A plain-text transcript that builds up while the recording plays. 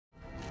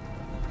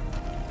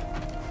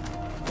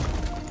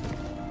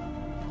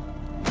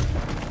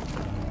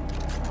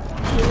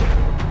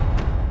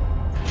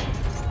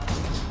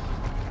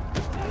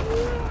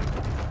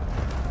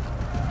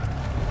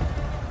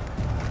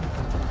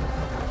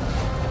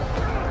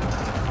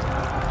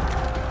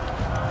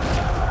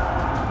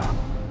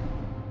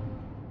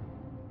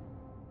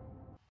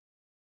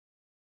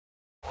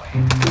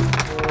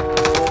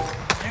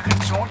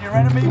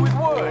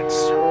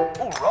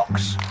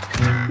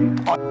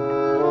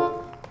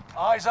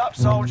Eyes up,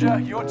 soldier.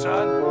 Your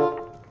turn.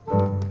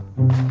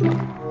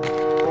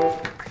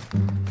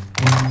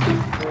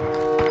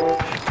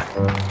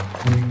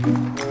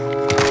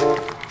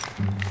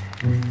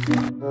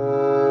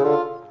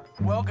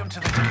 Welcome to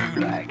the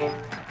Gulag.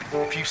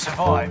 If you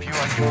survive, you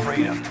earn your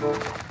freedom.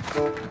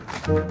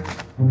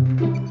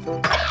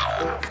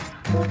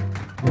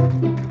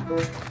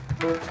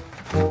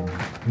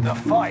 The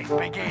fight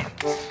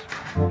begins.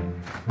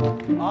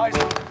 Eyes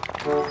up.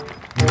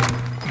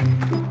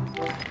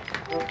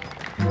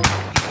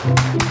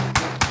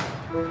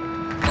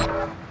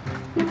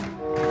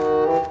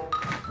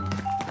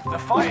 The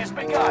fight has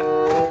begun.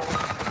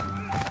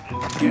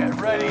 Get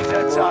ready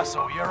to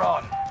tussle. You're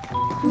on.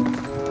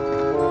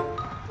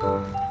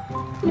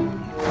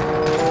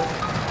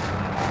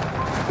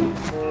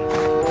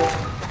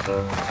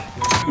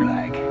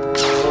 Gulag.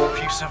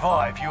 If you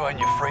survive, you earn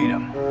your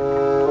freedom.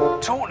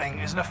 Taunting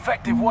is an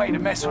effective way to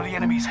mess with the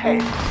enemy's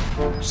head.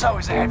 So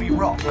is a heavy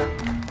rock.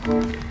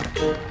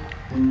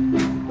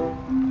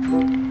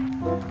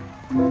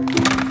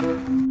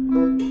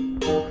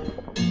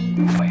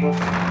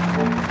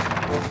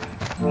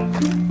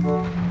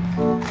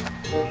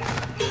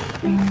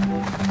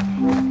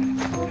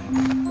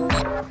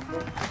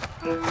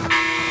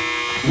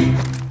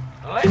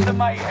 Let the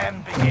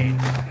mayhem begin.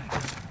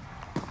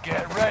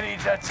 Get ready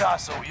to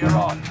tussle, you're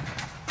on.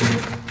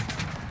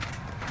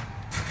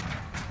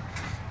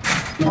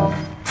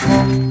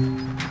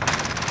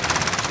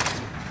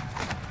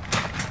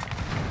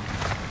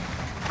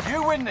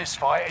 You win this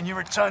fight and you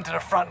return to the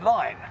front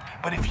line,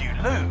 but if you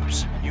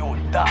lose, you're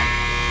done.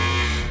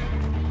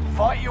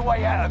 Fight your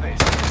way out of this.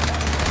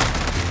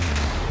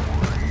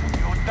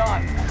 You're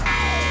done.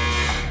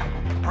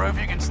 Prove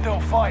you can still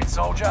fight,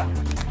 soldier.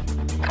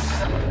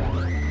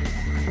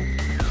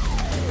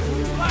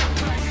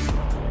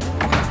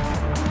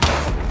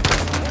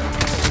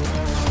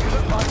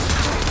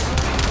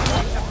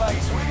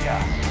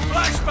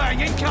 Flashbang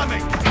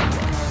incoming!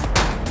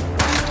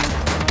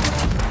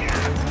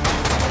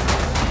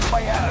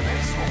 Way out of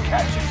this or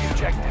capture the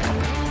objective.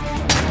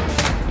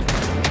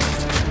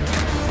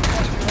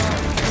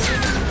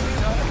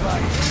 Turn the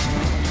base.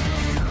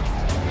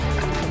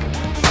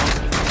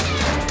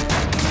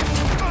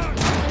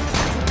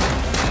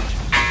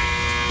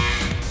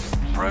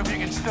 Prove you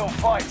can still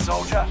fight,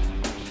 soldier.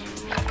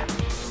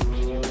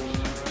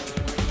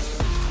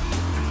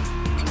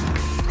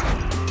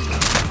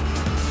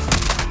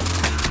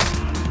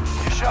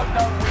 Show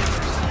no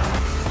weakness.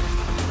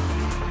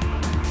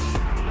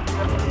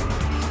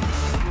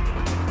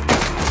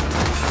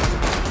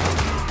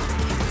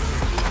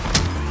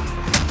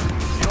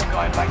 You're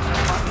going back to the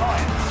front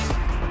line.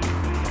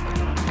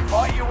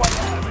 Fight your way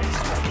out of this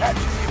or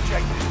capture the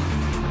objective.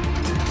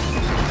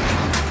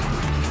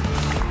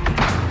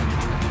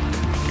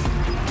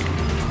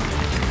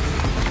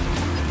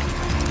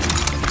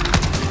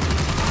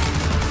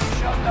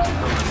 Show no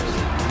weakness.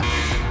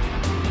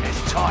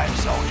 It's time,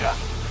 soldier.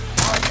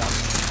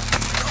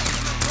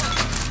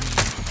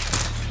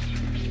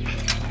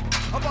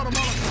 How about a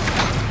Molotov?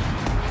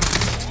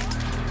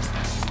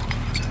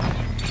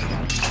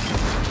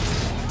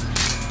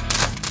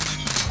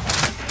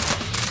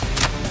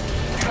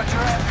 You got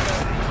your hands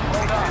dirty.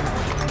 Well done.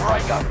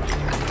 Break up.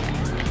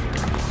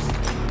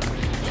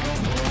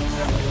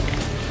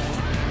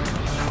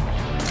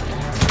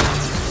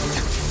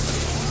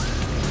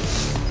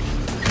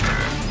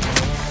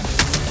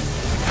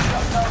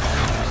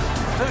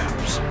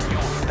 Lose,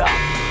 you're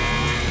done.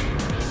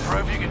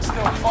 Prove you can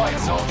still fight,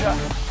 soldier.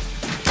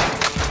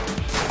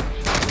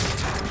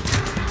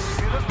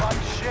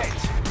 Like shit.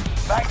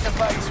 Back to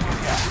base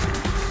with ya.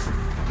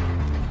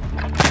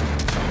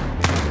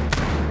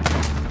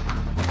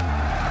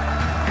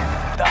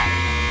 Done.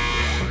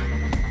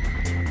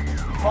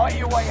 Fight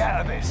your way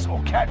out of this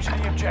or capture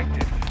the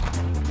objective.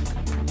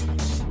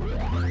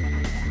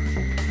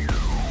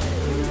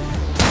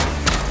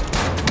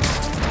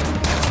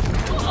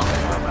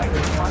 Back to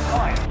the front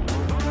line.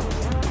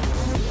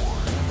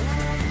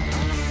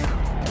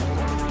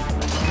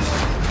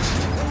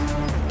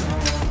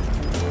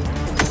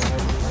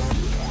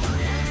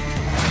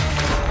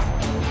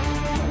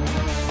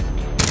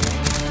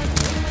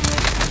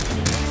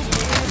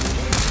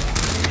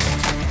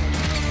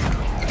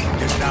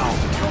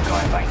 You're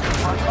going back to the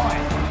front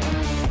line.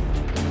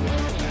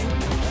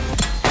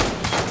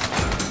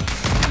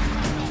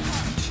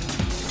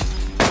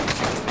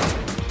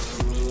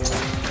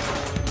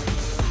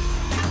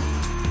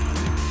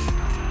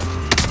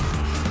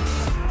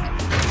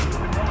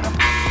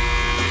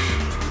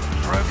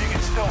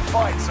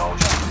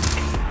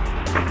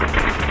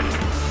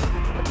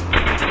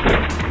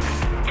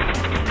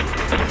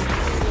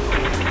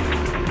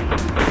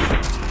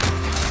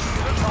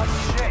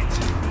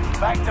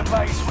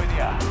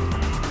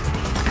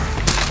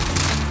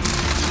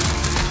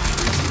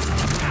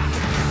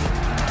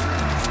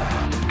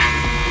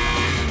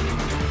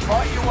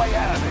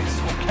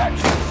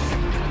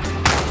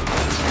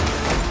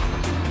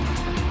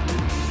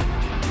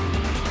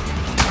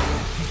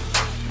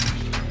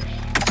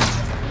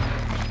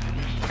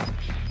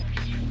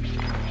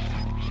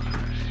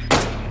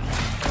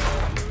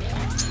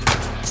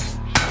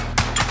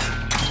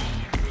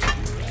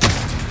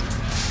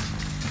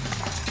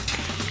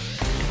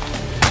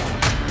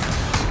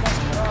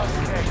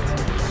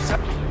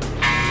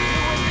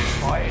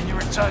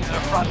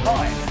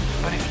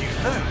 But if you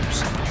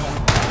lose,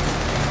 you're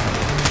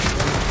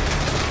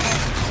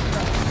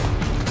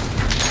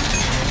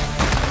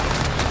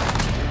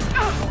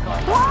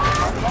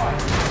done.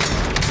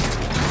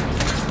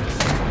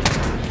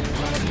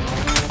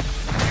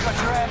 You got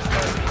your hands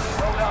dirty.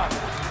 Well done.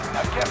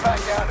 Now get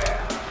back out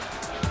there.